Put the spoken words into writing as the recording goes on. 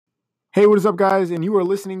Hey, what is up, guys? And you are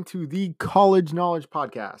listening to the College Knowledge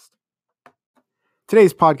Podcast.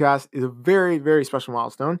 Today's podcast is a very, very special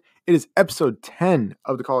milestone. It is episode 10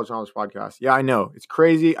 of the College Knowledge Podcast. Yeah, I know. It's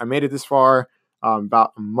crazy. I made it this far,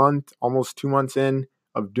 about a month, almost 2 months in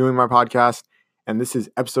of doing my podcast. And this is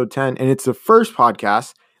episode 10. And it's the first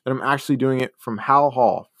podcast that I'm actually doing it from Howell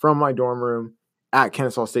Hall, from my dorm room at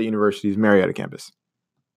Kennesaw State University's Marietta campus.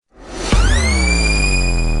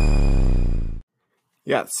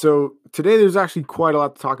 Yeah, so today there's actually quite a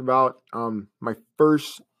lot to talk about. My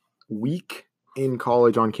first week in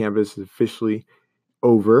college on campus is officially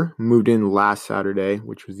over. Moved in last Saturday,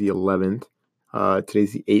 which was the 11th.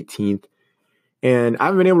 Today's the 18th. And I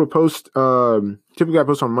haven't been able to post. Typically I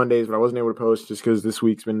post on Mondays, but I wasn't able to post just because this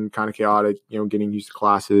week's been kind of chaotic, getting used to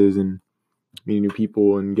classes and meeting new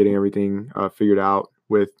people and getting everything figured out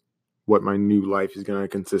with what my new life is going to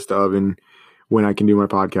consist of and when I can do my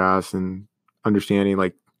podcast and understanding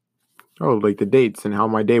like the dates and how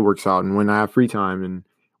my day works out and when I have free time and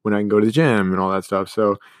when I can go to the gym and all that stuff.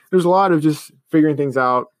 So there's a lot of just figuring things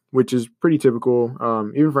out, which is pretty typical,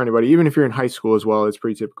 even for anybody, even if you're in high school as well. It's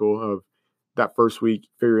pretty typical of that first week,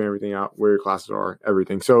 figuring everything out, where your classes are,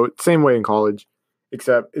 everything. So same way in college,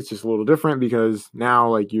 except it's just a little different because now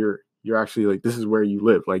like you're actually like, this is where you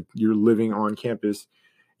live. Like you're living on campus,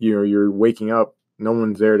 you're waking up. No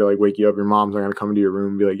one's there to like wake you up. Your mom's not going to come into your room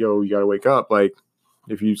and be like, yo, you got to wake up. Like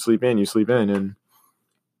if you sleep in, you sleep in. And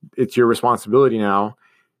it's your responsibility now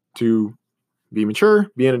to be mature,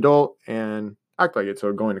 be an adult, and act like it.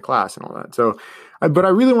 So going to class and all that. So, but I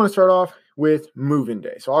really want to start off with move-in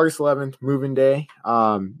day. So August 11th, move-in day.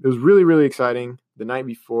 It was really, really exciting. The night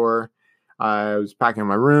before, I was packing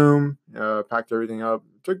my room, packed everything up,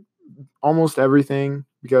 took almost everything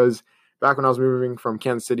because back when I was moving from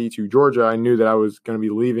Kansas City to Georgia, I knew that I was going to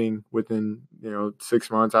be leaving within,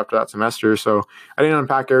 6 months after that semester. So I didn't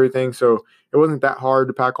unpack everything. So it wasn't that hard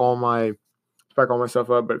to pack all my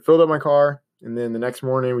stuff up, but filled up my car. And then the next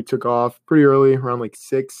morning we took off pretty early, around like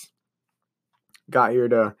 6. Got here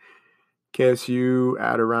to KSU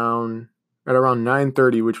at around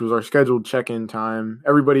 9:30, which was our scheduled check-in time.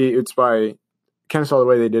 Everybody, it's by Kennesaw, the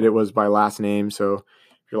way they did it was by last name. So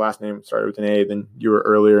your last name started with an A, then you were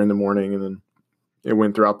earlier in the morning, and then it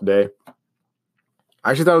went throughout the day.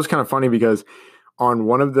 I actually thought it was kind of funny because on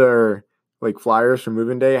one of their like flyers for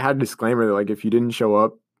move-in day, it had a disclaimer that like if you didn't show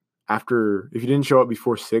up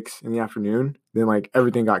before 6 in the afternoon, then like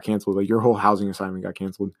everything got canceled. Like your whole housing assignment got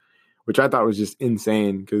canceled, which I thought was just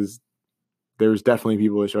insane because there was definitely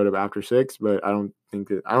people that showed up after 6, but I don't think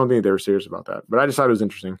they were serious about that. But I just thought it was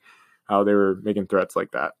interesting how they were making threats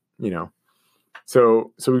like that,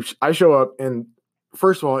 So I show up, and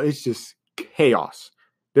first of all, it's just chaos.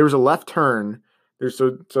 There was a left turn.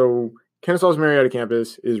 So Kennesaw's Marietta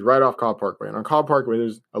campus is right off Cobb Parkway, and on Cobb Parkway,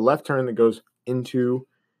 there's a left turn that goes into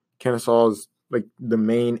Kennesaw's, like the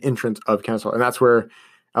main entrance of Kennesaw, and that's where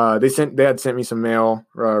they had sent me some mail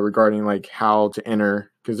regarding like how to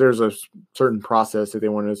enter, because there's a certain process that they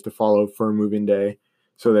wanted us to follow for move-in day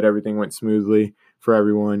so that everything went smoothly for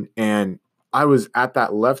everyone. And I was at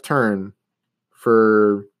that left turn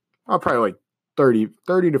for probably like 30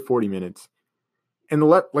 to 40 minutes. And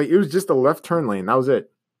it was just a left turn lane. That was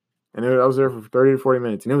it. And I was there for 30 to 40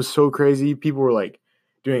 minutes. And it was so crazy. People were like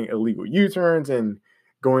doing illegal U-turns and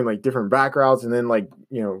going like different back routes. And then like,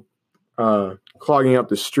 clogging up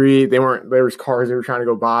the street. There was cars they were trying to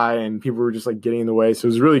go by and people were just like getting in the way. So it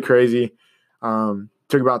was really crazy.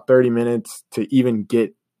 Took about 30 minutes to even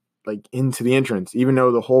get like into the entrance, even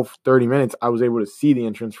though the whole 30 minutes I was able to see the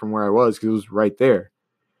entrance from where I was because it was right there.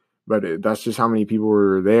 But that's just how many people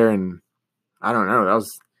were there. And I don't know,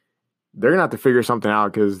 they're gonna have to figure something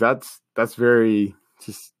out because that's very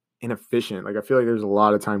just inefficient. Like I feel like there's a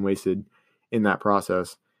lot of time wasted in that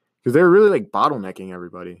process because they were really like bottlenecking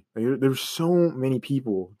everybody. Like, there were so many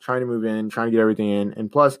people trying to move in, trying to get everything in.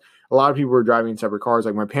 And plus a lot of people were driving in separate cars.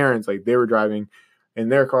 Like my parents, like they were driving in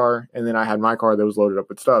their car, and then I had my car that was loaded up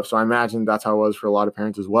with stuff. So I imagine that's how it was for a lot of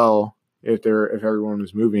parents as well, if everyone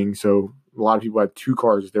was moving. So a lot of people had 2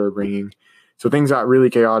 cars they were bringing. So things got really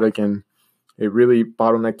chaotic and it really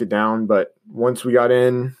bottlenecked it down. But once we got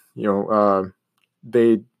in, Kennesaw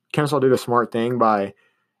did a smart thing by,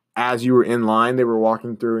 as you were in line, they were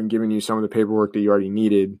walking through and giving you some of the paperwork that you already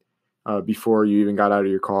needed before you even got out of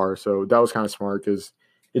your car. So that was kind of smart because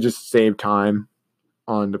it just saved time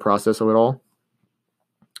on the process of it all.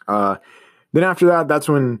 Then after that, that's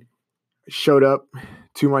when showed up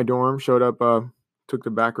to my dorm, took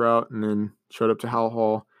the back route, and then showed up to Howell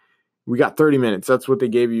Hall. We got 30 minutes. That's what they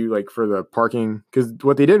gave you like for the parking. Because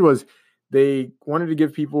what they did was they wanted to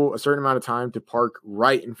give people a certain amount of time to park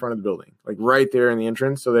right in front of the building, like right there in the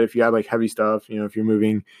entrance, so that if you had like heavy stuff, if you're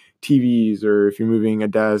moving TVs or if you're moving a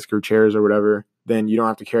desk or chairs or whatever, then you don't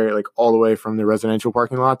have to carry it like all the way from the residential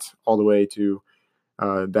parking lots all the way to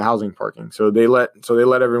the housing parking. So they let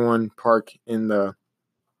everyone park in the,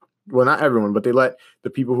 well, not everyone, but they let the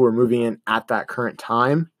people who are moving in at that current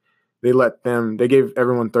time, they gave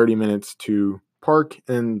everyone 30 minutes to park,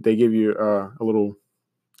 and they give you a little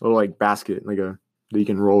like basket, that you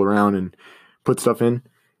can roll around and put stuff in.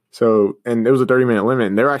 So, and it was a 30-minute limit,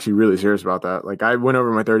 and they were actually really serious about that. Like, I went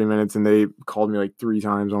over my 30 minutes, and they called me like 3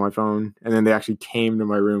 times on my phone, and then they actually came to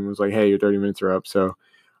my room and was like, "Hey, your 30 minutes are up." So,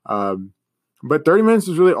 but 30 minutes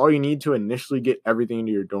is really all you need to initially get everything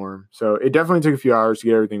into your dorm. So it definitely took a few hours to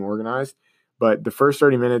get everything organized, but the first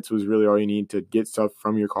 30 minutes was really all you need to get stuff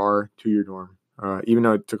from your car to your dorm. Even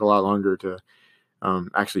though it took a lot longer to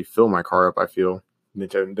actually fill my car up, I feel, than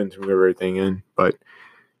to move everything in. But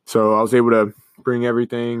so I was able to bring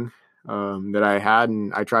everything that I had,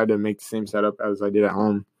 and I tried to make the same setup as I did at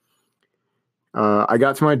home. I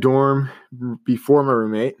got to my dorm before my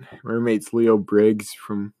roommate. My roommate's Leo Briggs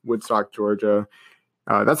from Woodstock, Georgia.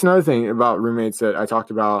 That's another thing about roommates that I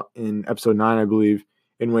talked about in episode 9, I believe,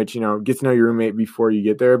 in which, get to know your roommate before you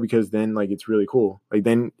get there, because then like it's really cool. Like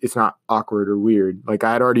then it's not awkward or weird. Like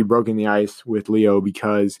I had already broken the ice with Leo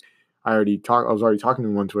because I was already talking to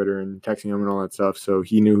him on Twitter and texting him and all that stuff. So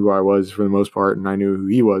he knew who I was for the most part, and I knew who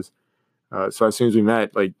he was. So as soon as we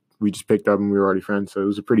met, like we just picked up and we were already friends. So it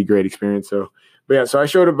was a pretty great experience. So I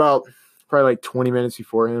showed about probably like 20 minutes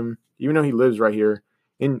before him, even though he lives right here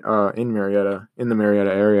in Marietta, in the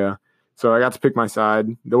Marietta area. So I got to pick my side.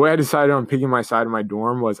 The way I decided on picking my side in my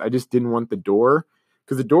dorm was I just didn't want the door,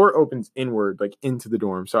 because the door opens inward, like into the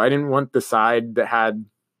dorm. So I didn't want the side that had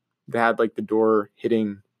like the door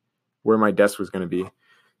hitting where my desk was going to be.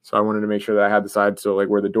 So I wanted to make sure that I had the side so like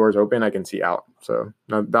where the doors open, I can see out. So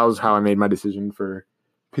that was how I made my decision for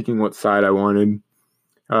picking what side I wanted.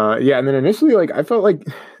 And then initially, like I felt like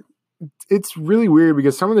it's really weird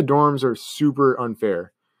because some of the dorms are super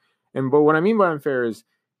unfair. But what I mean by unfair is,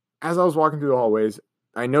 as I was walking through the hallways,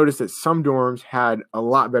 I noticed that some dorms had a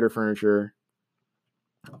lot better furniture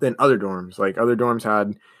than other dorms. Like other dorms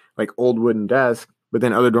had like old wooden desks, but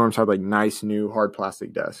then other dorms had like nice new hard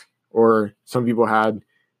plastic desks. Or some people had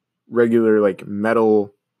regular like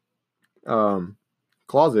metal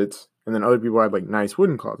closets, and then other people had like nice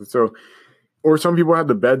wooden closets. So, or some people had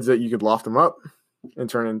the beds that you could loft them up and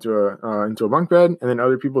turn into a bunk bed, and then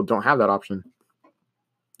other people don't have that option.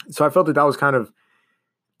 So I felt that was kind of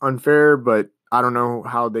unfair, but I don't know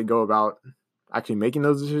how they go about actually making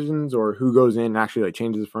those decisions, or who goes in and actually like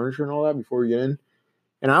changes the furniture and all that before we get in.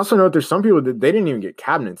 And I also know that there's some people that they didn't even get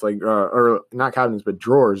cabinets, like or not cabinets, but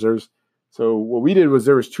drawers. So what we did was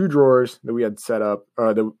there was 2 drawers that we had set up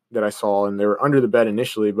that I saw, and they were under the bed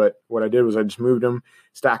initially. But what I did was I just moved them,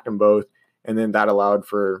 stacked them both, and then that allowed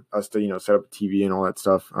for us to set up a TV and all that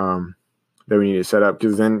stuff that we needed to set up.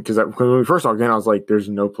 Because when we first walked in, I was like, there's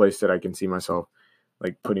no place that I can see myself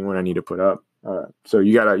like putting what I need to put up. So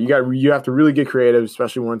you have to really get creative,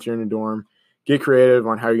 especially once you're in a dorm. Get creative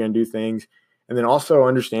on how you're going to do things. And then also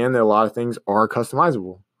understand that a lot of things are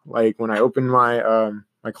customizable. Like when I opened my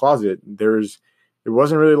my closet, there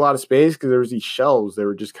wasn't really a lot of space because there was these shelves. They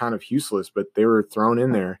were just kind of useless, but they were thrown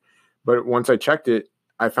in there. But once I checked it,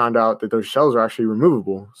 I found out that those shelves are actually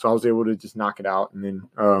removable. So I was able to just knock it out and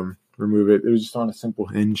then remove it. It was just on a simple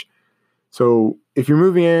hinge. So if you're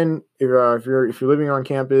moving in, if you're living on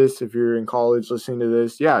campus, if you're in college listening to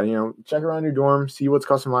this, check around your dorm, see what's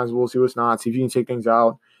customizable, see what's not, see if you can take things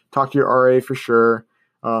out. Talk to your RA for sure.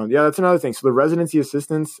 That's another thing. So the residency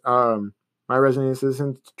assistants, my resident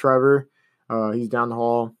assistant, Trevor, he's down the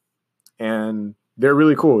hall, and they're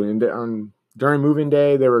really cool. And during moving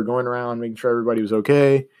day, they were going around making sure everybody was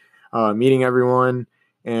okay, meeting everyone.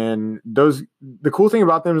 And the cool thing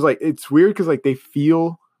about them is like, it's weird because like they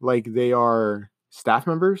feel like they are staff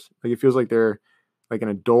members. Like it feels like they're like an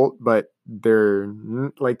adult, but they're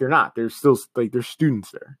not. They're still like they're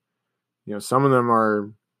students there. Some of them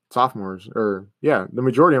are sophomores, or the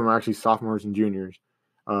majority of them are actually sophomores and juniors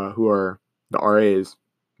who are the RAs.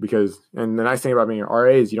 And the nice thing about being an RA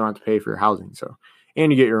is you don't have to pay for your housing,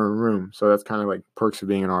 and you get your own room. So that's kind of like perks of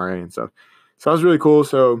being an RA and stuff. So that was really cool.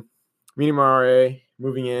 So meeting my RA,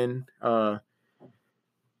 moving in.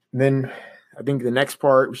 Then I think the next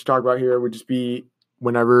part we should talk about here would just be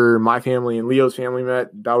whenever my family and Leo's family met.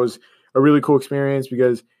 That was a really cool experience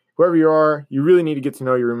because whoever you are, you really need to get to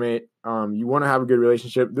know your roommate. You want to have a good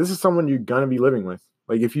relationship. This is someone you're going to be living with.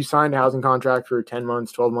 Like if you signed a housing contract for 10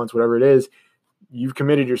 months, 12 months, whatever it is, you've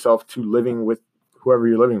committed yourself to living with whoever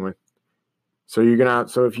you're living with. So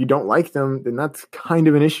so if you don't like them, then that's kind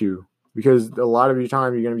of an issue, because a lot of your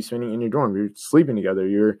time you're going to be spending in your dorm. You're sleeping together,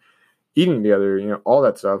 you're eating together, all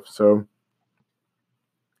that stuff. So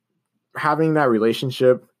having that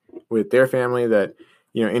relationship with their family, that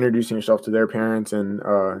introducing yourself to their parents, and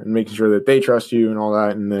making sure that they trust you and all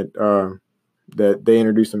that, and that they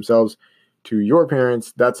introduce themselves to your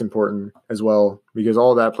parents, that's important as well, because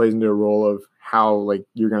all that plays into a role of how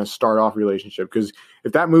you're going to start off a relationship. Because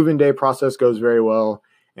if that move-in day process goes very well,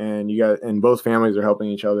 and both families are helping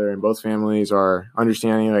each other, and both families are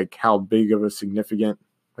understanding how big of a significant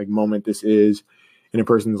moment this is in a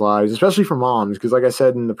person's lives, especially for moms, because like I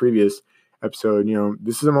said in the previous episode,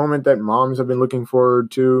 this is a moment that moms have been looking forward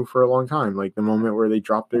to for a long time, the moment where they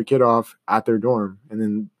drop their kid off at their dorm, and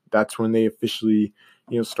then that's when they officially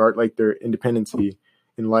start their independency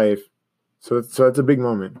in life. So it's a big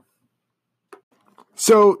moment.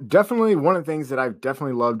 So definitely one of the things that I've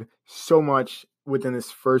definitely loved so much within this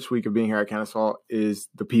first week of being here at Kennesaw is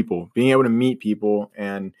the people, being able to meet people.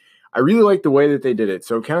 And I really like the way that they did it.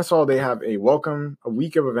 So Kennesaw, they have a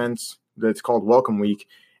week of events that's called Welcome Week.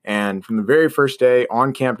 And from the very first day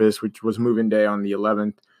on campus, which was move-in day on the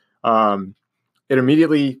 11th, it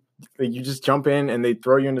immediately, you just jump in and they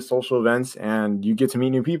throw you into social events and you get to meet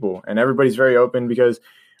new people. And everybody's very open, because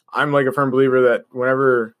I'm a firm believer that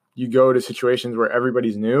whenever you go to situations where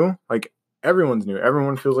everybody's new, everyone's new,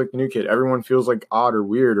 everyone feels like the new kid, everyone feels odd or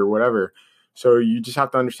weird or whatever. So you just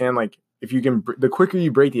have to understand, if you can, the quicker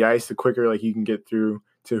you break the ice, the quicker you can get through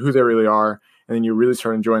to who they really are, and then you really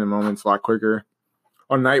start enjoying the moments a lot quicker.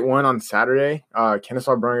 On night one on Saturday,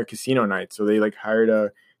 Kennesaw brought a casino night, so they hired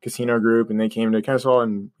a casino group, and they came to Kennesaw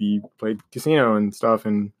and we played casino and stuff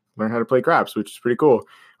and learned how to play craps, which is pretty cool,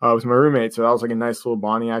 with my roommate. So that was a nice little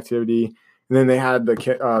bonding activity. And then they had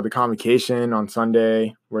the convocation on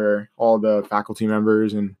Sunday, where all the faculty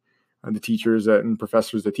members and the teachers and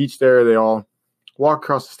professors that teach there, they all walk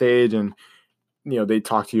across the stage, and they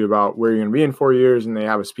talk to you about where you're going to be in 4 years, and they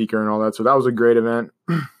have a speaker and all that. So that was a great event.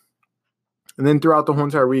 And then throughout the whole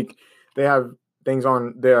entire week, they have things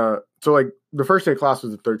on the the first day of class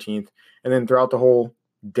was the 13th, and then throughout the whole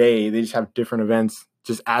day, they just have different events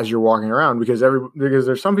just as you're walking around, because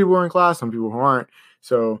there's some people who are in class, some people who aren't.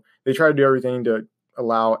 So they try to do everything to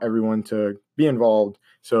allow everyone to be involved.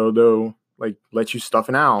 So they'll let you stuff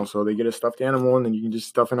an owl. So they get a stuffed animal, and then you can just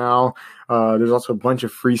stuff an owl. There's also a bunch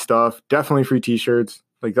of free stuff, definitely free t-shirts.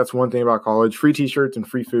 That's one thing about college. Free t-shirts and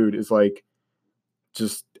free food is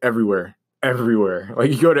just everywhere.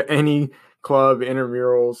 You go to any club,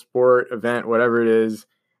 intramural, sport, event, whatever it is,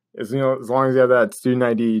 as long as you have that student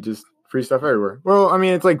ID, just free stuff everywhere. Well, I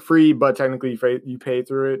mean, it's free, but technically you pay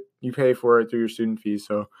through it. You pay for it through your student fees.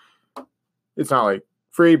 So it's not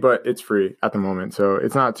free, but it's free at the moment. So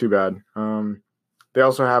it's not too bad. They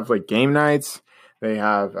also have game nights. They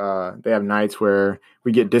have nights where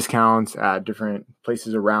we get discounts at different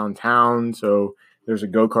places around town. So there's a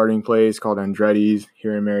go-karting place called Andretti's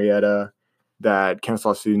here in Marietta that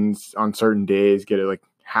Kennesaw students on certain days get it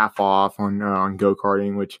half off on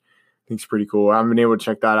go-karting, which I think is pretty cool. I haven't been able to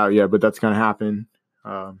check that out yet, but that's going to happen.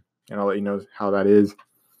 And I'll let you know how that is.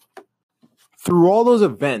 Through all those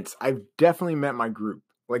events, I've definitely met my group,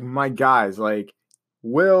 my guys,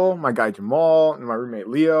 Will, my guy Jamal, and my roommate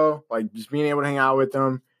Leo. Just being able to hang out with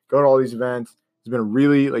them, go to all these events. It's been a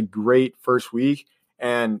really great first week.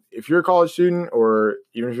 And if you're a college student, or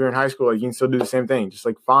even if you're in high school, you can still do the same thing. Just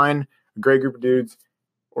find a great group of dudes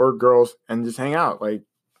or girls and just hang out,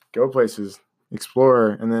 go places, explore.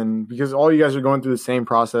 And then, because all you guys are going through the same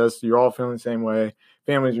process, you're all feeling the same way,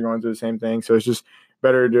 families are going through the same thing. So it's just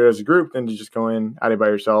better to do it as a group than to just go in at it by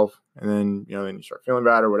yourself. And then, then you start feeling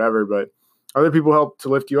bad or whatever, but other people help to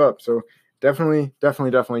lift you up. So definitely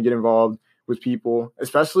get involved with people,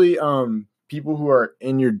 especially people who are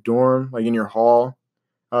in your dorm, in your hall.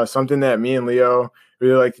 Something that me and Leo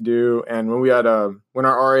really like to do. And when we had when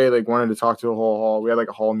our RA wanted to talk to the whole hall, we had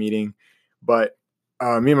a hall meeting. But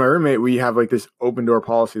me and my roommate, we have this open door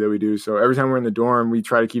policy that we do. So every time we're in the dorm, we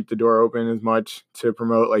try to keep the door open as much to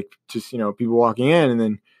promote just people walking in, and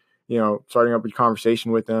then starting up a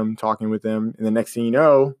conversation with them, talking with them, and the next thing you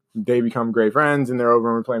know, they become great friends, and they're over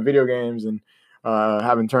and we're playing video games and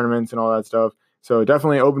having tournaments and all that stuff. So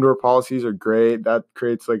definitely open door policies are great. That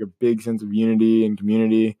creates a big sense of unity and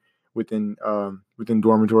community within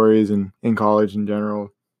dormitories and in college in general.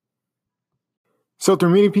 So through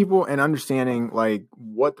meeting people and understanding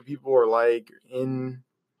what the people are in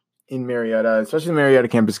Marietta, especially the Marietta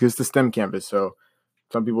campus, because it's the STEM campus. So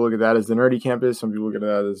some people look at that as the nerdy campus. Some people look at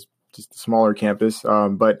that as just a smaller campus.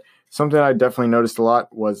 But something I definitely noticed a lot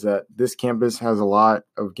was that this campus has a lot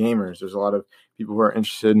of gamers. There's a lot of people who are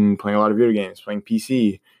interested in playing a lot of video games, playing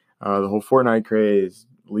PC, the whole Fortnite craze,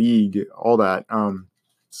 League, all that.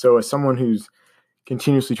 So as someone who's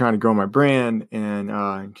continuously trying to grow my brand and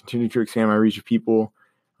continue to expand my reach of people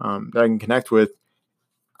that I can connect with,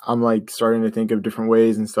 I'm like starting to think of different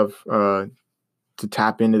ways and stuff to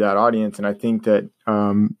tap into that audience. And I think that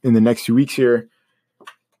in the next few weeks here,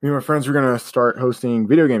 me and my friends are going to start hosting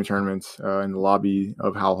video game tournaments in the lobby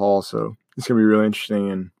of Hal Hall. So it's going to be really interesting,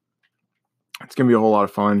 and it's going to be a whole lot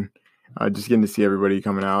of fun. Just getting to see everybody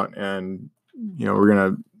coming out, and we're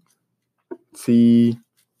going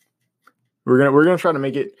to try to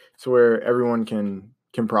make it so where everyone can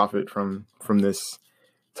profit from this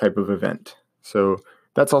type of event. So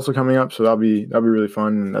that's also coming up. So that'll be really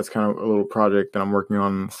fun, and that's kind of a little project that I'm working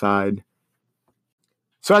on the side.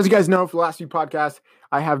 So as you guys know, for the last few podcasts,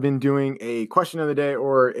 I have been doing a question of the day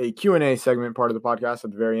or a Q&A segment part of the podcast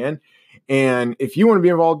at the very end. And if you want to be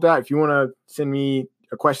involved with that, if you want to send me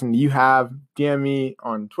a question that you have, DM me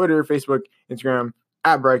on Twitter, Facebook, Instagram,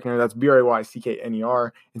 at Bryckner. That's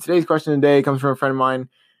BRAYCKNER. And today's question of the day comes from a friend of mine,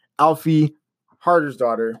 Alfie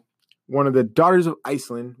Hardersdottir, one of the Daughters of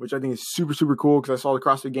Iceland, which I think is super, super cool because I saw the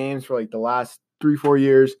CrossFit Games for like the last 3-4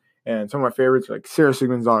 years. And some of my favorites are like Sarah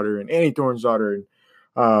Sigmund's daughter and Annie Thorne's daughter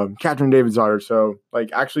and Catherine David's daughter. So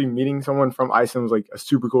like actually meeting someone from Iceland was like a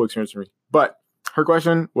super cool experience for me. But her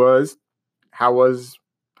question was, how was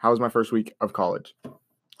my first week of college?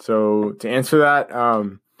 So to answer that,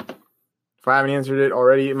 if I haven't answered it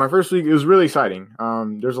already, my first week, it was really exciting.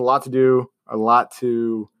 There's a lot to do, a lot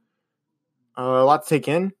to take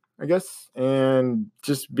in, I guess, and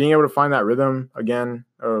just being able to find that rhythm again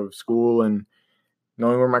of school and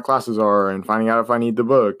knowing where my classes are and finding out if I need the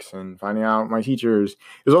books and finding out my teachers.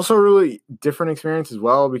 It was also a really different experience as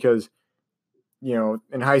well because,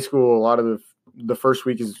 in high school, a lot of the first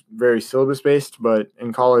week is very syllabus based, but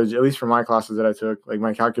in college, at least for my classes that I took, like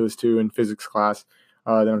my Calculus 2 and physics class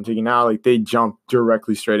that I'm taking now, like they jumped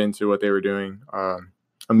directly straight into what they were doing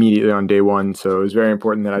immediately on day one. So it was very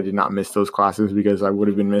important that I did not miss those classes because I would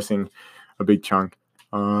have been missing a big chunk.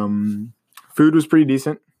 Food was pretty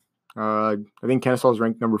decent. I think Kennesaw is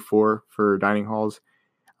ranked number 4 for dining halls,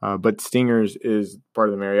 but Stingers is part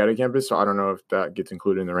of the Marietta campus, so I don't know if that gets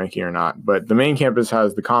included in the ranking or not. But the main campus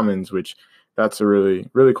has the Commons, which that's a really,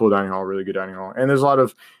 really cool dining hall, really good dining hall. And there's a lot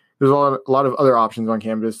of other options on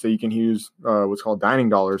campus that you can use what's called dining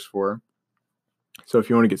dollars for. So if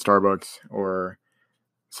you want to get Starbucks or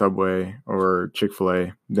Subway or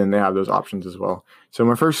Chick-fil-A, then they have those options as well. So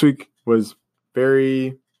my first week was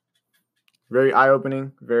very, very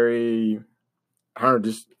eye-opening, very, I don't know,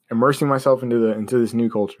 just immersing myself into this new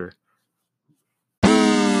culture.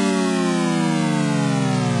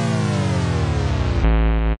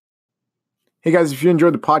 Hey guys, if you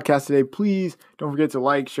enjoyed the podcast today, please don't forget to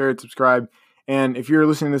like, share it, subscribe. And if you're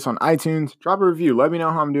listening to this on iTunes, drop a review. Let me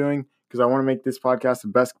know how I'm doing because I want to make this podcast the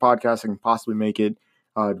best podcast I can possibly make it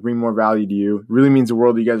to bring more value to you. It really means the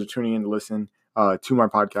world that you guys are tuning in to listen to my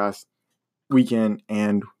podcast week in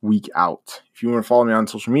and week out. If you want to follow me on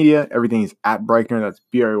social media, everything is at Bryckner. That's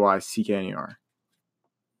BRAYCKNER.